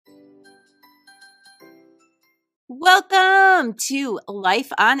Welcome to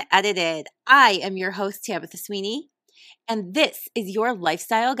Life Unedited. I am your host, Tabitha Sweeney, and this is your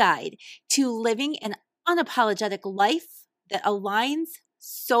lifestyle guide to living an unapologetic life that aligns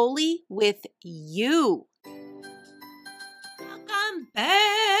solely with you. Welcome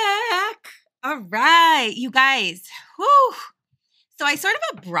back. All right, you guys. Whew. So I sort of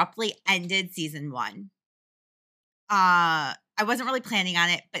abruptly ended season one. I wasn't really planning on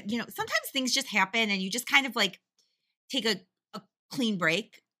it, but sometimes things just happen and you just kind of like take a clean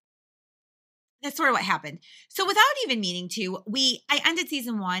break. That's sort of what happened. So without even meaning to, I ended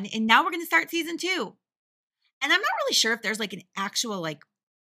season one and now we're going to start season two. And I'm not really sure if there's like an actual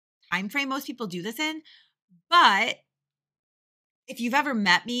time frame most people do this in, but if you've ever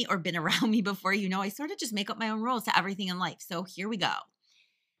met me or been around me before, I sort of just make up my own rules to everything in life. So here we go.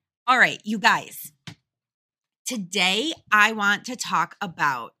 All right, you guys. Today I want to talk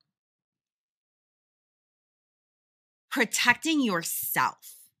about protecting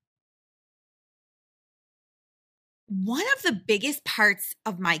yourself. One of the biggest parts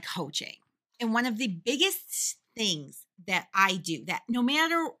of my coaching and one of the biggest things that I do, that no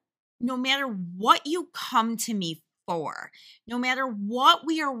matter what you come to me for, no matter what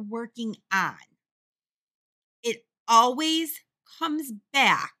we are working on, it always comes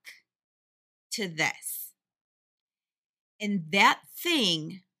back to this. And that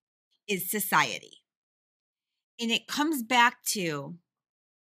thing is society. And it comes back to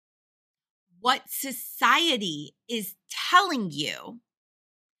what society is telling you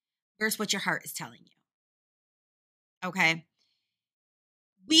versus what your heart is telling you. Okay.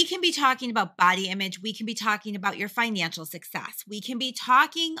 We can be talking about body image. We can be talking about your financial success. We can be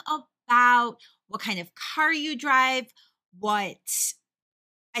talking about what kind of car you drive, what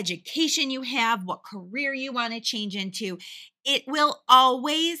education you have, what career you want to change into. It will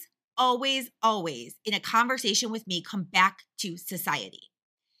always, always, always, in a conversation with me, come back to society.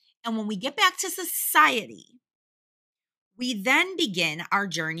 And when we get back to society, we then begin our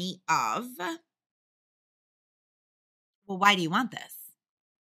journey of, well, why do you want this?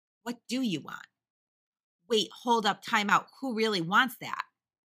 What do you want? Wait, hold up, time out. Who really wants that?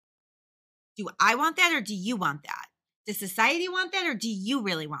 Do I want that or do you want that? Does society want that or do you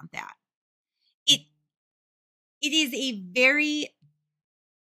really want that? It is a very,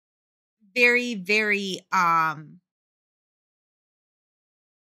 very, very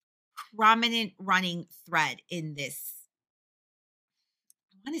prominent running thread in this.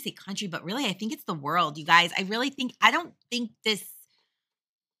 I want to say country, but really I think it's the world, you guys. I don't think this,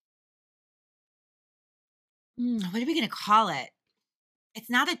 what are we going to call it? It's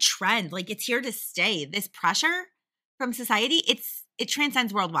not a trend. Like, it's here to stay. This pressure from society, it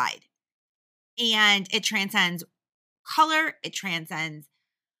transcends worldwide. And it transcends color, it transcends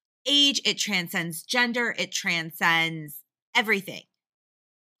age, it transcends gender, it transcends everything.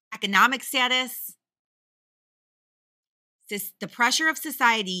 Economic status. The pressure of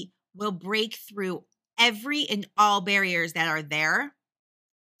society will break through every and all barriers that are there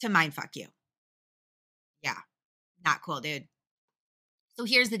to mindfuck you. Yeah, not cool, dude. So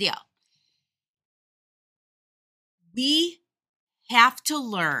here's the deal. We have to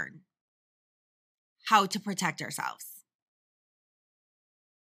learn how to protect ourselves.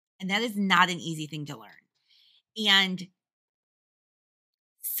 And that is not an easy thing to learn. And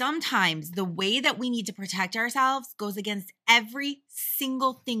sometimes the way that we need to protect ourselves goes against every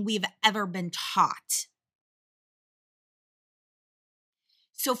single thing we've ever been taught.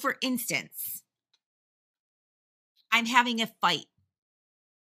 So for instance, I'm having a fight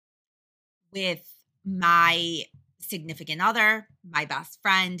with my significant other, my best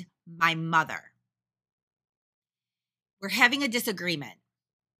friend, my mother. We're having a disagreement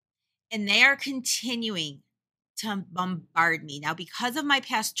and they are continuing to bombard me. Now, because of my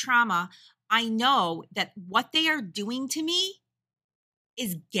past trauma, I know that what they are doing to me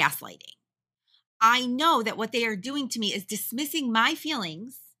is gaslighting. I know that what they are doing to me is dismissing my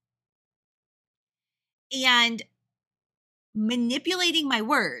feelings and manipulating my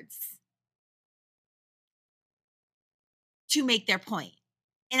words to make their point.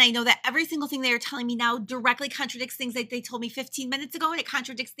 And I know that every single thing they are telling me now directly contradicts things that they told me 15 minutes ago, and it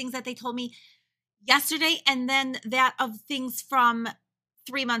contradicts things that they told me yesterday, and then that of things from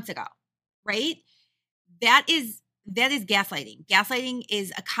 3 months ago, right? That is gaslighting. Gaslighting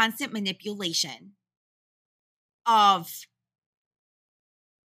is a constant manipulation of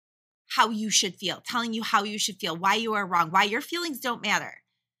how you should feel, telling you how you should feel, why you are wrong, why your feelings don't matter.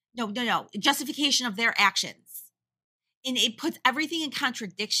 No. Justification of their actions. And it puts everything in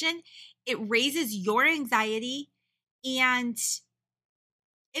contradiction. It raises your anxiety and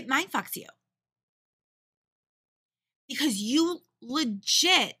it mindfucks you. because you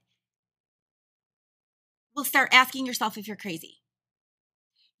legit will start asking yourself if you're crazy.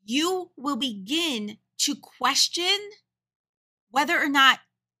 You will begin to question whether or not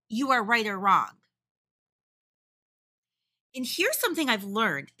you are right or wrong. And here's something I've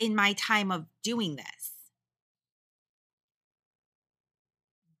learned in my time of doing this.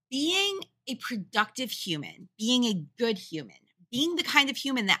 Being a productive human, being a good human, being the kind of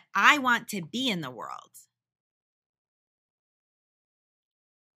human that I want to be in the world,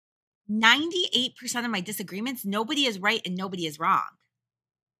 98% of my disagreements, nobody is right and nobody is wrong.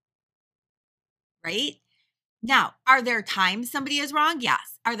 Right? Now, are there times somebody is wrong?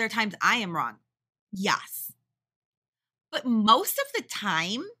 Yes. Are there times I am wrong? Yes. But most of the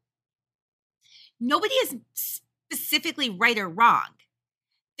time, nobody is specifically right or wrong.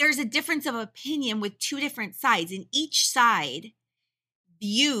 There's a difference of opinion with two different sides, and each side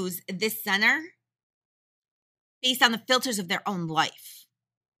views this center based on the filters of their own life.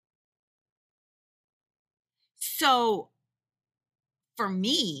 So for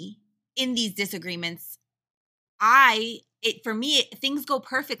me, in these disagreements, things go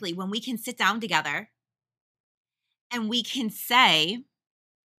perfectly when we can sit down together and we can say,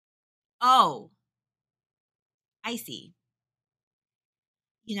 oh, I see.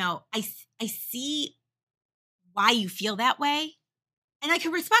 I see why you feel that way, and I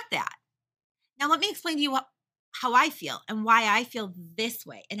can respect that. Now, let me explain to you how I feel and why I feel this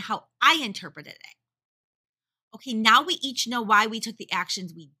way and how I interpreted it. Okay, now we each know why we took the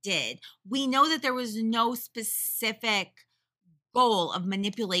actions we did. We know that there was no specific goal of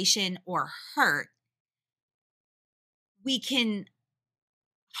manipulation or hurt. We can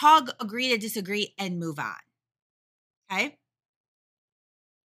hug, agree to disagree, and move on. Okay?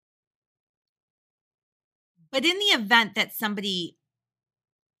 But in the event that somebody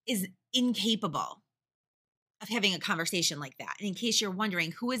is incapable of having a conversation like that, and in case you're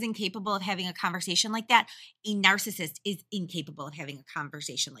wondering who is incapable of having a conversation like that, a narcissist is incapable of having a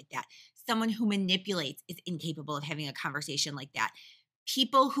conversation like that. Someone who manipulates is incapable of having a conversation like that.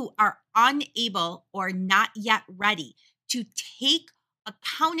 People who are unable or not yet ready to take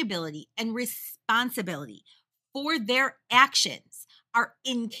accountability and responsibility for their actions are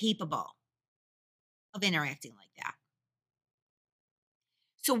incapable of interacting like that.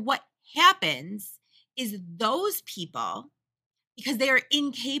 So what happens is those people, because they are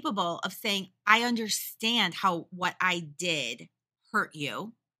incapable of saying, I understand how what I did hurt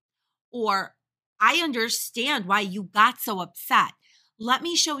you, or I understand why you got so upset. Let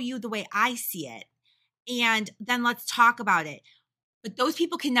me show you the way I see it, and then let's talk about it. But those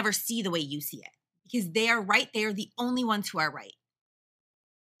people can never see the way you see it because they are right. They are the only ones who are right.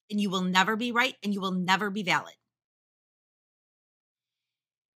 And you will never be right and you will never be valid.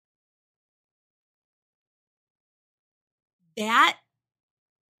 That,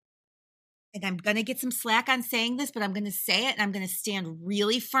 and I'm going to get some slack on saying this, but I'm going to say it and I'm going to stand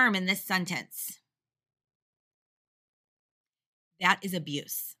really firm in this sentence. That is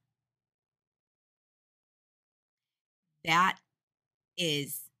abuse. That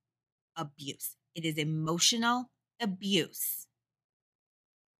is abuse. It is emotional abuse.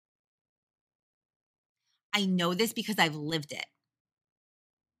 I know this because I've lived it.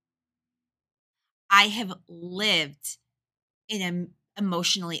 I have lived in an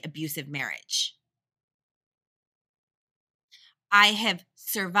emotionally abusive marriage. I have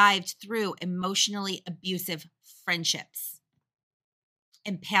survived through emotionally abusive friendships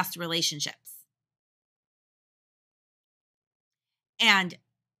and past relationships. And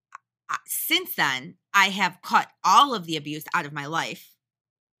since then, I have cut all of the abuse out of my life.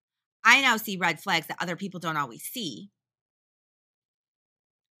 I now see red flags that other people don't always see.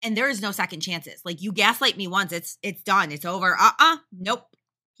 And there is no second chances. Like, you gaslight me once, it's done. It's over. Nope.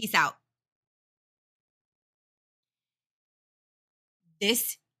 Peace out.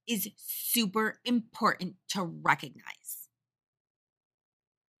 This is super important to recognize.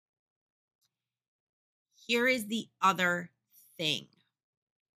 Here is the other thing.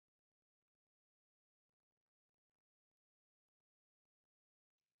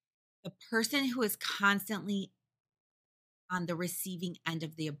 The person who is constantly on the receiving end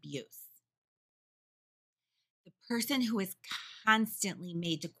of the abuse, the person who is constantly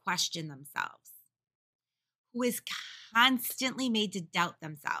made to question themselves, who is constantly made to doubt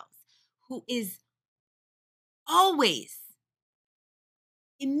themselves, who is always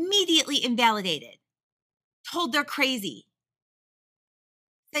immediately invalidated, told they're crazy.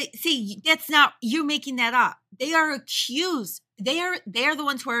 See, that's not, you're making that up. They are accused. They are the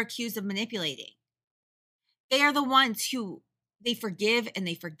ones who are accused of manipulating. They are the ones who they forgive and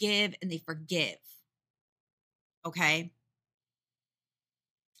they forgive and they forgive. Okay.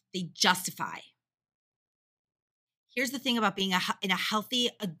 They justify. Here's the thing about being in a healthy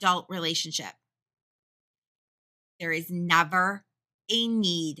adult relationship. There is never a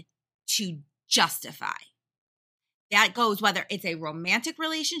need to justify. That goes whether it's a romantic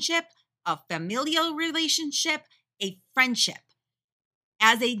relationship, a familial relationship, a friendship.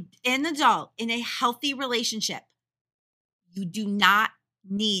 As an adult in a healthy relationship, you do not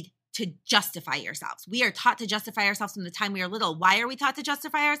need to justify yourselves. We are taught to justify ourselves from the time we are little. Why are we taught to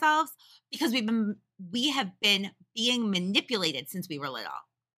justify ourselves? Because we have been being manipulated since we were little.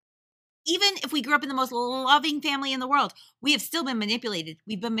 Even if we grew up in the most loving family in the world, we have still been manipulated.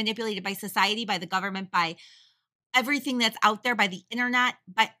 We've been manipulated by society, by the government, by everything that's out there, by the internet,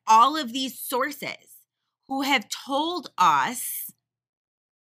 by all of these sources who have told us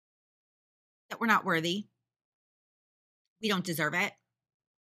that we're not worthy. We don't deserve it.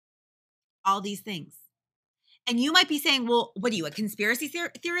 All these things. And you might be saying, well, what are you, a conspiracy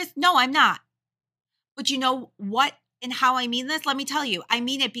theorist? No, I'm not. But you know what and how I mean this? Let me tell you. I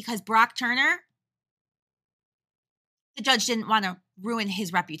mean it because Brock Turner, the judge didn't want to ruin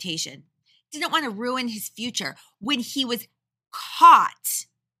his reputation, didn't want to ruin his future when he was caught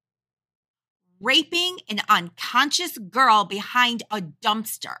raping an unconscious girl behind a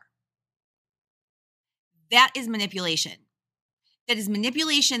dumpster. That is manipulation. That is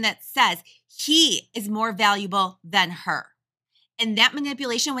manipulation that says he is more valuable than her. And that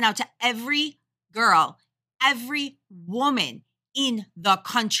manipulation went out to every girl, every woman in the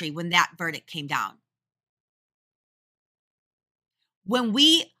country when that verdict came down. When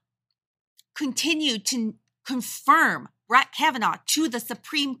we continue to confirm Brett Kavanaugh to the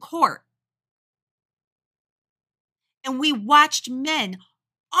Supreme Court, and we watched men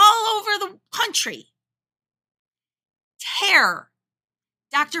all over the country tear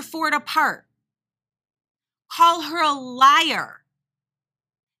Dr. Ford apart, call her a liar,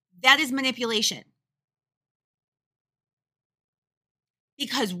 that is manipulation.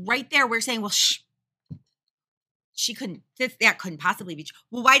 Because right there we're saying, well, she couldn't, that couldn't possibly be true.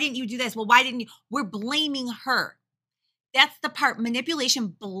 Well, why didn't you do this? Well, why didn't you? We're blaming her. That's the part. Manipulation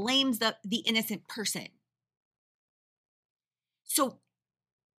blames the innocent person. So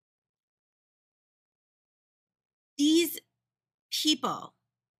these people,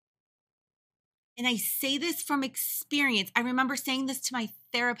 and I say this from experience, I remember saying this to my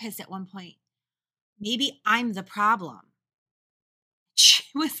therapist at one point, maybe I'm the problem. She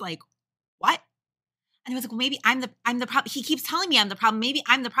was like, what? And I was like, well, maybe I'm the problem. He keeps telling me I'm the problem. Maybe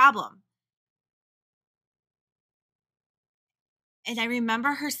I'm the problem. And I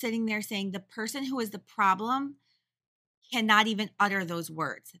remember her sitting there saying, the person who is the problem cannot even utter those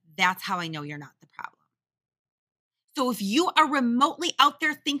words. That's how I know you're not the problem. So if you are remotely out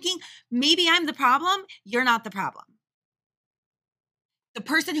there thinking, maybe I'm the problem, you're not the problem. The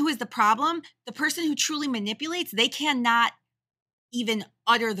person who is the problem, the person who truly manipulates, they cannot even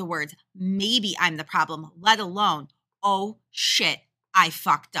utter the words, maybe I'm the problem, let alone, oh shit, I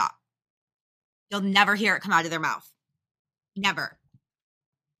fucked up. You'll never hear it come out of their mouth. Never.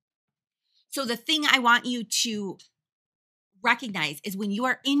 So the thing I want you to recognize is when you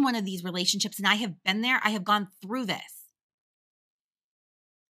are in one of these relationships, and I have been there, I have gone through this,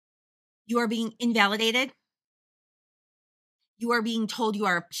 you are being invalidated. You are being told you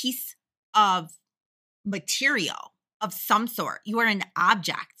are a piece of material of some sort. You are an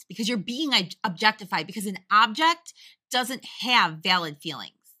object because you're being objectified, because an object doesn't have valid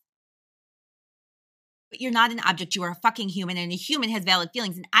feelings. But you're not an object. You are a fucking human, and a human has valid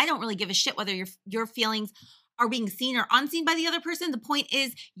feelings. And I don't really give a shit whether your feelings are being seen or unseen by the other person. The point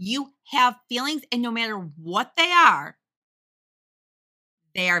is you have feelings, and no matter what they are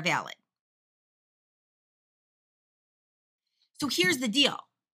valid. So here's the deal.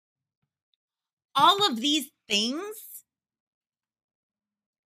 All of these things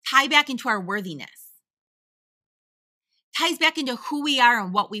tie back into our worthiness, ties back into who we are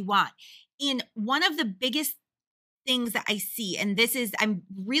and what we want. And one of the biggest things that I see, and I'm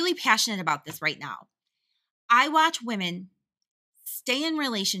really passionate about this right now. I watch women stay in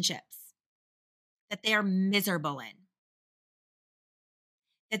relationships that they are miserable in,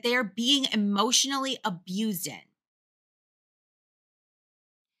 that they are being emotionally abused in.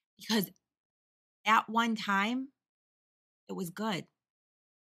 Because at one time, it was good.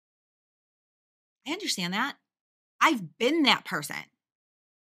 I understand that. I've been that person.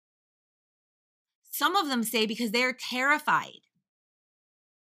 Some of them say because they're terrified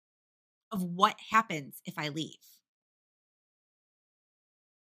of what happens if I leave.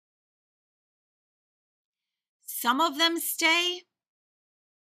 Some of them stay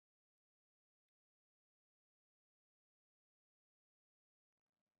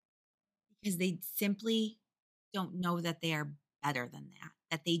because they simply don't know that they are better than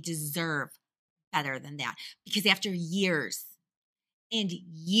that they deserve better than that. Because after years and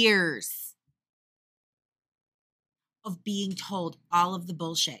years of being told all of the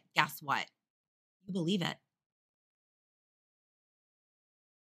bullshit, guess what? You believe it.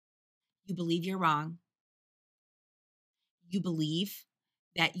 You believe you're wrong. You believe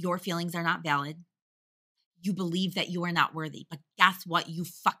that your feelings are not valid. You believe that you are not worthy. But guess what? You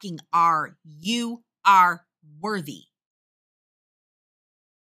fucking are. You are worthy.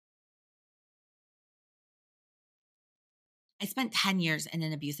 I spent 10 years in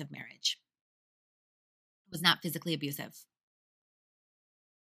an abusive marriage. It was not physically abusive.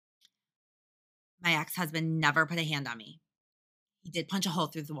 My ex-husband never put a hand on me. He did punch a hole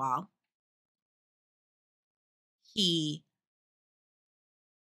through the wall. He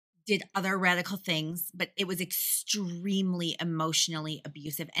did other radical things, but it was extremely emotionally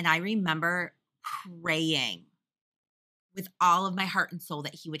abusive. And I remember praying with all of my heart and soul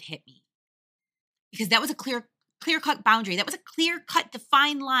that he would hit me, because that was a clear cut boundary. That was a clear cut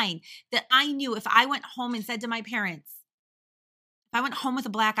defined line that I knew if I went home and said to my parents, if I went home with a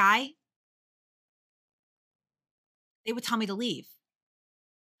black eye, they would tell me to leave.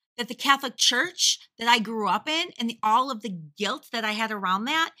 That the Catholic Church that I grew up in and all of the guilt that I had around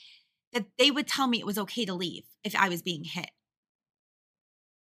that they would tell me it was okay to leave if I was being hit.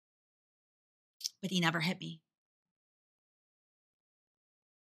 But he never hit me.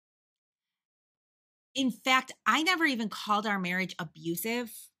 In fact, I never even called our marriage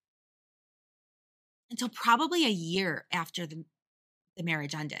abusive until probably a year after the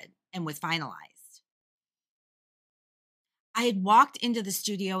marriage ended and was finalized. I had walked into the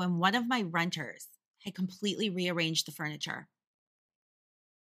studio and one of my renters had completely rearranged the furniture.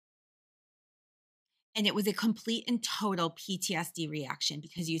 And it was a complete and total PTSD reaction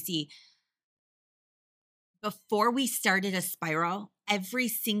because you see, before we started a spiral, every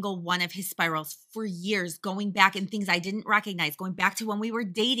single one of his spirals for years, going back and things I didn't recognize, going back to when we were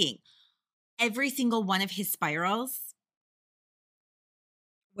dating, every single one of his spirals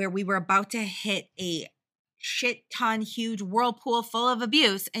where we were about to hit a shit ton, huge whirlpool full of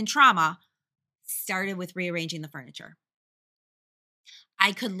abuse and trauma started with rearranging the furniture.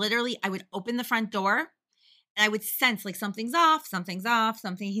 I would open the front door and I would sense like something's off,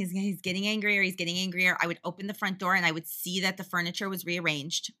 he's getting angrier. I would open the front door and I would see that the furniture was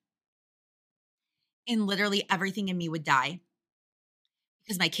rearranged. And literally everything in me would die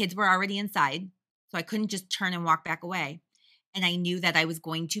because my kids were already inside. So I couldn't just turn and walk back away. And I knew that I was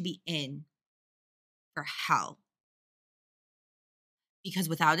going to be in for hell. Because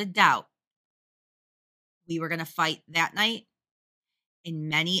without a doubt, we were going to fight that night and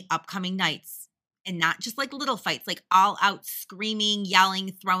many upcoming nights. And not just like little fights, like all out screaming,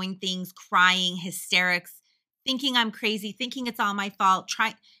 yelling, throwing things, crying, hysterics, thinking I'm crazy, thinking it's all my fault,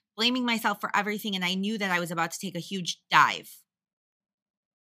 blaming myself for everything. And I knew that I was about to take a huge dive.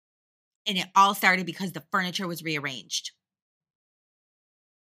 And it all started because the furniture was rearranged.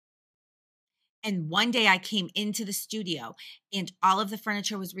 And one day I came into the studio and all of the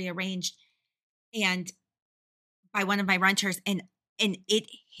furniture was rearranged and by one of my renters, and it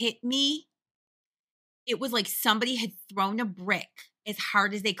hit me. It was like somebody had thrown a brick as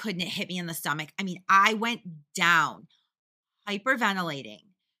hard as they could and it hit me in the stomach. I mean, I went down, hyperventilating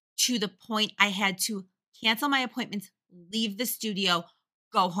to the point I had to cancel my appointments, leave the studio,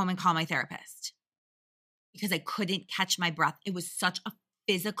 go home and call my therapist because I couldn't catch my breath. It was such a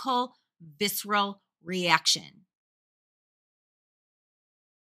physical, visceral reaction.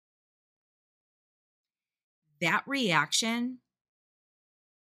 That reaction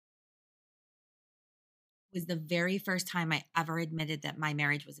was the very first time I ever admitted that my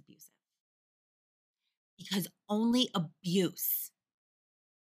marriage was abusive. Because only abuse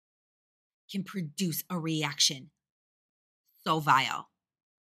can produce a reaction so vile.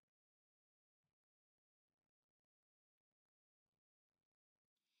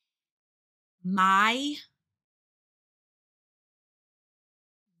 My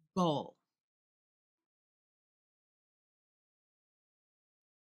goal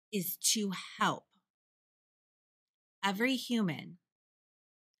is to help every human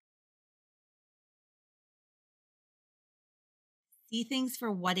see things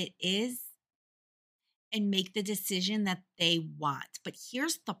for what it is and make the decision that they want. But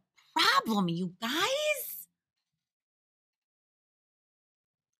here's the problem, you guys.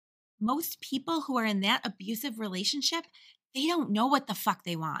 Most people who are in that abusive relationship, they don't know what the fuck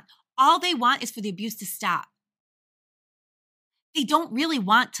they want. All they want is for the abuse to stop. They don't really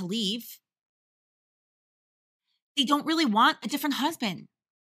want to leave. They don't really want a different husband.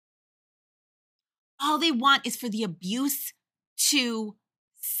 All they want is for the abuse to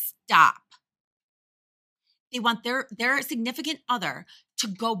stop. They want their significant other to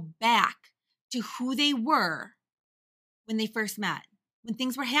go back to who they were when they first met, when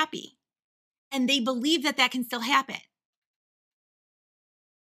things were happy. And they believe that that can still happen.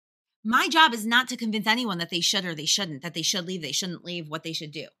 My job is not to convince anyone that they should or they shouldn't, that they should leave, they shouldn't leave, what they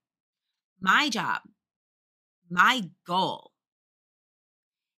should do. My job, my goal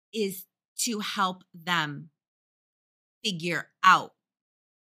is to help them figure out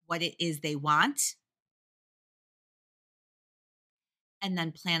what it is they want and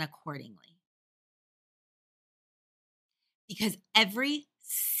then plan accordingly. Because every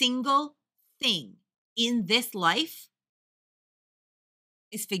single thing in this life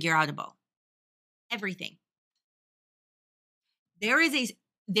is figure outable. Everything. There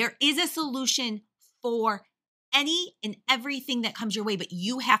is a solution for any and everything that comes your way, but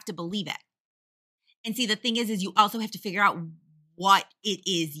you have to believe it. And see, the thing is you also have to figure out what it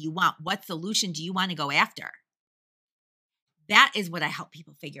is you want. What solution do you want to go after? That is what I help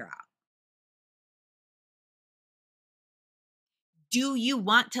people figure out. Do you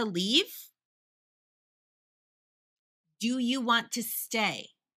want to leave? Do you want to stay?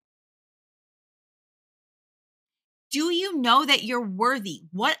 Do you know that you're worthy?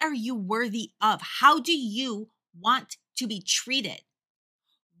 What are you worthy of? How do you want to be treated?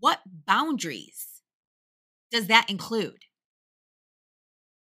 What boundaries does that include?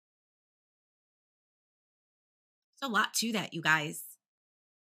 There's a lot to that, you guys.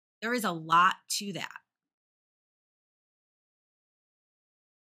 There is a lot to that.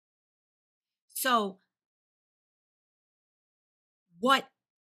 So, what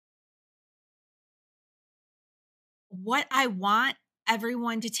I want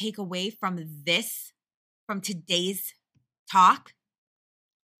everyone to take away from today's talk,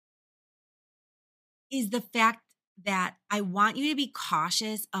 is the fact that I want you to be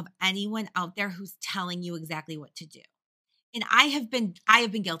cautious of anyone out there who's telling you exactly what to do. And I have been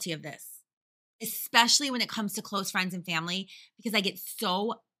guilty of this, especially when it comes to close friends and family, because I get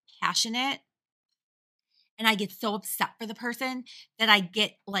so passionate and I get so upset for the person that I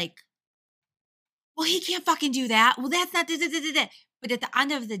get like, well, he can't fucking do that. Well, that's not. But at the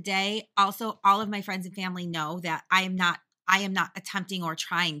end of the day, also, all of my friends and family know that I am not attempting or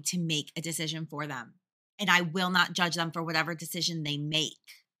trying to make a decision for them. And I will not judge them for whatever decision they make.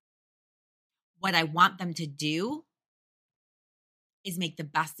 What I want them to do is make the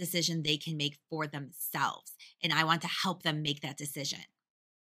best decision they can make for themselves. And I want to help them make that decision.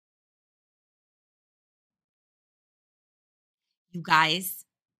 You guys,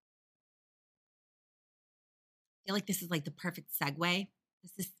 I feel like this is like the perfect segue.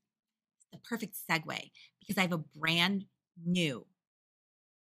 This is the perfect segue because I have a brand new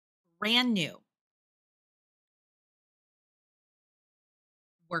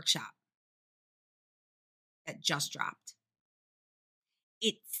workshop that just dropped.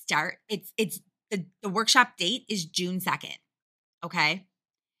 The workshop date is June 2nd. Okay.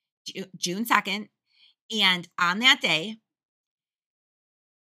 June 2nd. And on that day,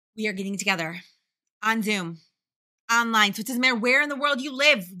 we are getting together on Zoom, online. So it doesn't matter where in the world you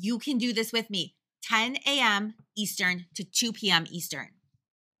live, you can do this with me. 10 a.m. Eastern to 2 p.m. Eastern.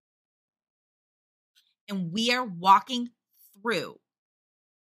 And we are walking through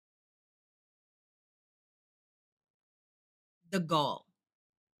the goal.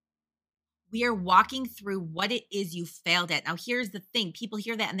 We are walking through what it is you failed at. Now, here's the thing. People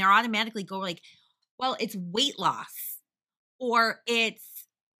hear that and they're automatically go like, well, it's weight loss or it's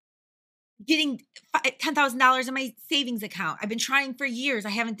getting $10,000 in my savings account. I've been trying for years. I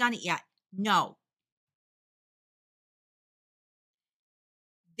haven't done it yet. No.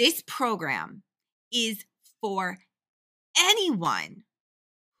 This program is for anyone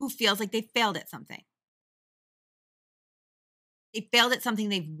who feels like they failed at something. They failed at something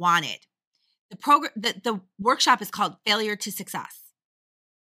they've wanted. The workshop is called Failure to Success.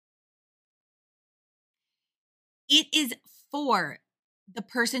 It is for the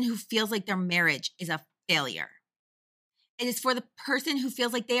person who feels like their marriage is a failure. It is for the person who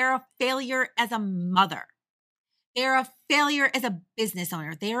feels like they are a failure as a mother. They are a failure as a business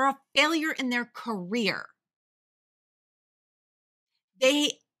owner. They are a failure in their career.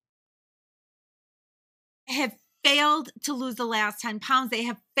 They have failed to lose the last 10 pounds. They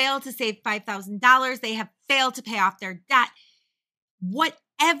have failed to save $5,000. They have failed to pay off their debt.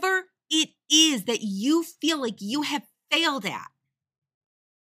 Whatever it is that you feel like you have failed at,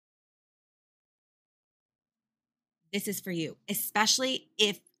 this is for you, especially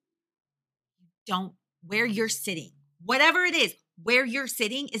if you don't, where you're sitting, whatever it is, where you're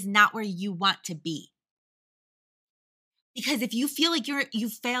sitting is not where you want to be. Because if you feel like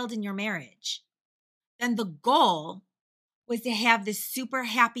you've failed in your marriage, then the goal was to have this super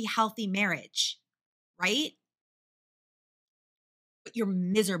happy, healthy marriage, right? But you're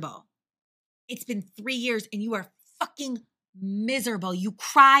miserable. It's been 3 years and you are fucking miserable. You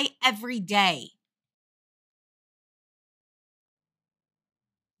cry every day.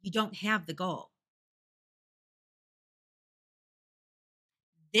 You don't have the goal.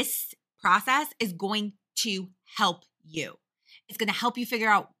 This process is going to help you. It's going to help you figure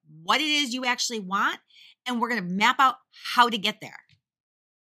out what it is you actually want, and we're going to map out how to get there.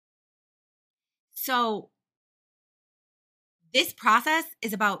 So, this process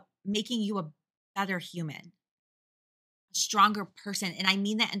is about making you a better human, a stronger person. And I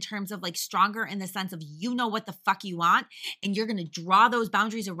mean that in terms of like stronger in the sense of you know what the fuck you want, and you're going to draw those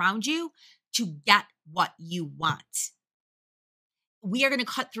boundaries around you to get what you want. We are going to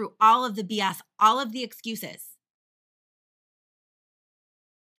cut through all of the BS, all of the excuses.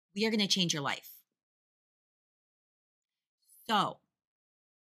 We are going to change your life. So,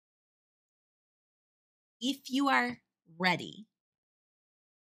 if you are ready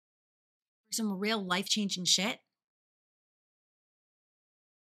for some real life-changing shit,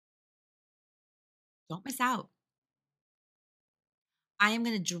 don't miss out. I am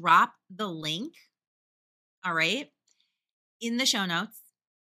going to drop the link, all right, in the show notes.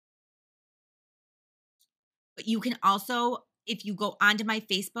 But you can also, if you go onto my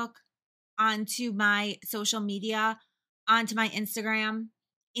Facebook, onto my social media, onto my Instagram,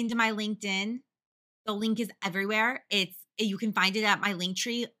 into my LinkedIn, the link is everywhere. You can find it at my link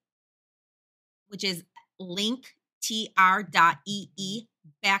tree, which is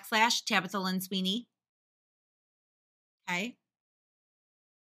linktr.ee/Tabitha Lynn Sweeney. Okay.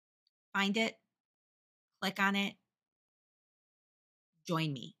 Find it, click on it,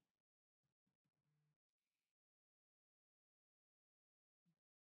 join me.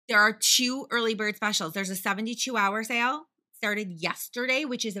 There are 2 early bird specials. There's a 72-hour sale, started yesterday,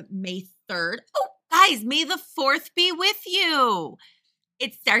 which is May 3rd. Oh, guys, may the 4th be with you.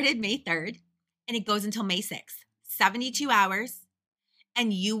 It started May 3rd and it goes until May 6th. 72 hours,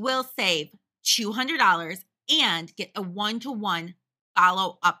 and you will save $200 and get a 1-to-1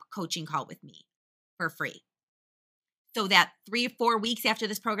 follow-up coaching call with me for free. So that 3 or 4 weeks after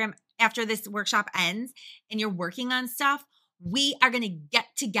this program, after this workshop ends and you're working on stuff, we are going to get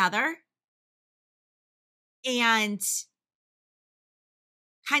together and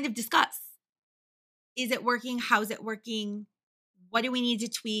kind of discuss. Is it working? How's it working? What do we need to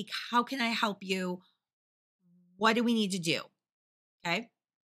tweak? How can I help you? What do we need to do? Okay.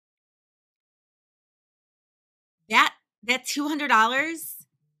 That $200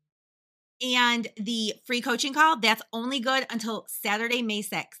 and the free coaching call, that's only good until Saturday, May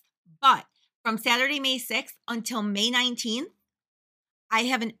 6th. But from Saturday, May 6th until May 19th, I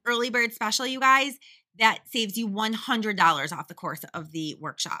have an early bird special, you guys, that saves you $100 off the course of the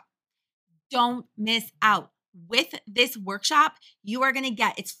workshop. Don't miss out. With this workshop, you are going to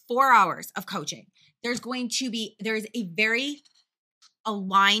get, it's 4 hours of coaching. There's a very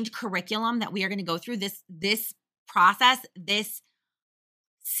aligned curriculum that we are going to go through. This process, this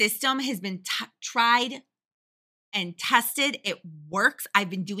system has been tried and tested. It works. I've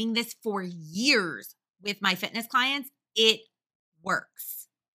been doing this for years with my fitness clients. It works.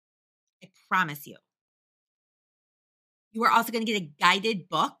 I promise you. You are also going to get a guided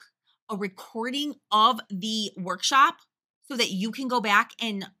book, a recording of the workshop so that you can go back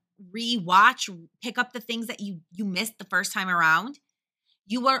and re-watch, pick up the things that you missed the first time around.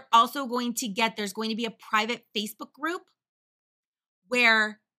 You are also going to there's going to be a private Facebook group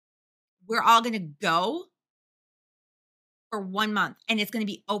where we're all going to go for 1 month, and it's going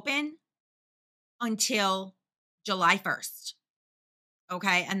to be open until July 1st.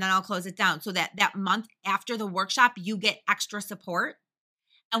 Okay. And then I'll close it down so that month after the workshop, you get extra support.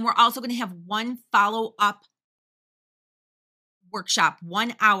 And we're also going to have one follow-up workshop,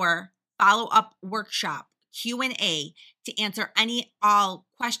 1 hour follow-up workshop, Q&A, to answer all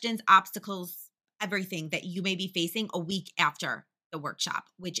questions, obstacles, everything that you may be facing a week after the workshop,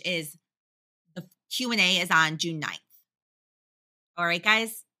 which is the Q&A is on June 9th. All right,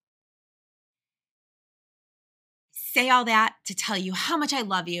 guys. Say all that to tell you how much I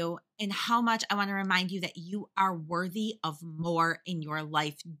love you and how much I want to remind you that you are worthy of more in your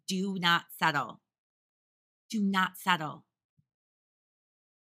life. Do not settle. Do not settle.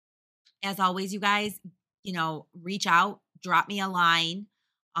 As always, you guys, reach out, drop me a line.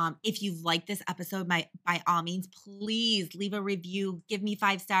 If you've liked this episode, by all means, please leave a review, give me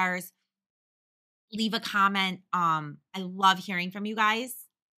 5 stars. leave a comment. I love hearing from you guys.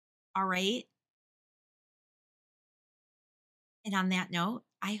 All right. And on that note,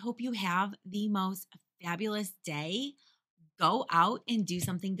 I hope you have the most fabulous day. Go out and do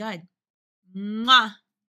something good. Mwah.